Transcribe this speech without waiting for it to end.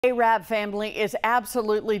Arab family is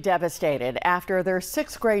absolutely devastated after their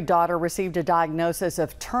 6th grade daughter received a diagnosis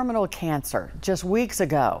of terminal cancer just weeks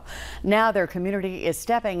ago. Now their community is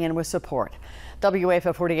stepping in with support.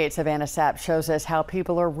 WAFO 48 Savannah Sapp shows us how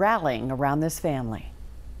people are rallying around this family.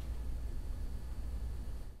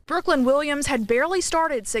 Brooklyn Williams had barely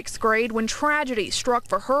started 6th grade when tragedy struck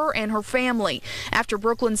for her and her family. After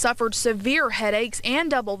Brooklyn suffered severe headaches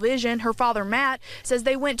and double vision, her father Matt says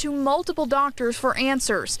they went to multiple doctors for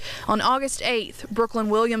answers. On August 8th, Brooklyn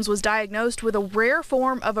Williams was diagnosed with a rare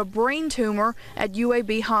form of a brain tumor at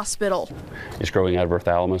UAB Hospital. It's growing out of her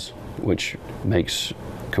thalamus, which makes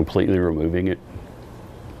completely removing it,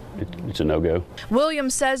 it's a no-go.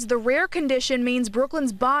 Williams says the rare condition means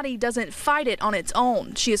Brooklyn's body doesn't fight it on its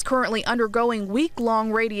own. She is currently undergoing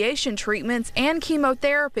week-long radiation treatments and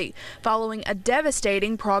chemotherapy following a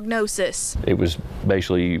devastating prognosis. It was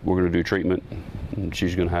basically, we're going to do treatment, and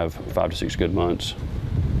she's going to have 5 to 6 good months,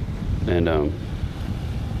 and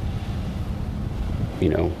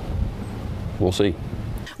we'll see.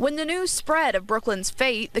 When the news spread of Brooklyn's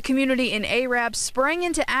fate, the community in Arab sprang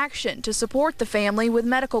into action to support the family with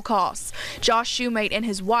medical costs. Josh Shoemate and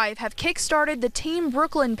his wife have kick-started the Team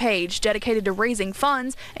Brooklyn page dedicated to raising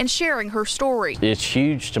funds and sharing her story. It's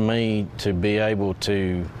huge to me to be able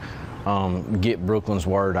to get Brooklyn's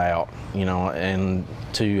word out, and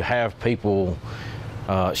to have people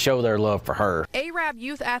show their love for her. Arab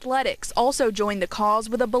Youth Athletics also joined the cause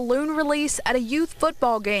with a balloon release at a youth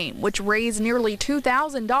football game, which raised nearly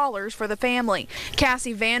 $2,000 for the family.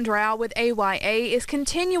 Cassie Vandrow with AYA is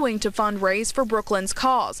continuing to fundraise for Brooklyn's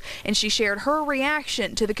cause, and she shared her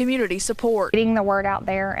reaction to the community support. Getting the word out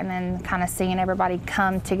there and then kind of seeing everybody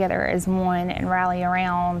come together as one and rally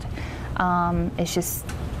around,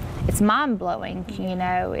 it's mind-blowing,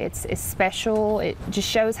 it's special. It just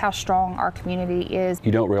shows how strong our community is.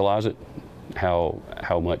 You don't realize it, how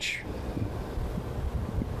much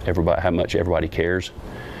everybody cares,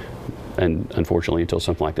 and unfortunately until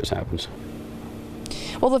something like this happens.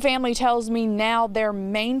 Well, the family tells me now their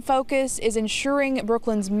main focus is ensuring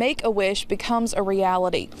Brooklyn's Make-A-Wish becomes a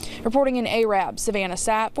reality. Reporting in Arab, Savannah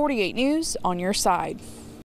Sapp, 48 News, on your side.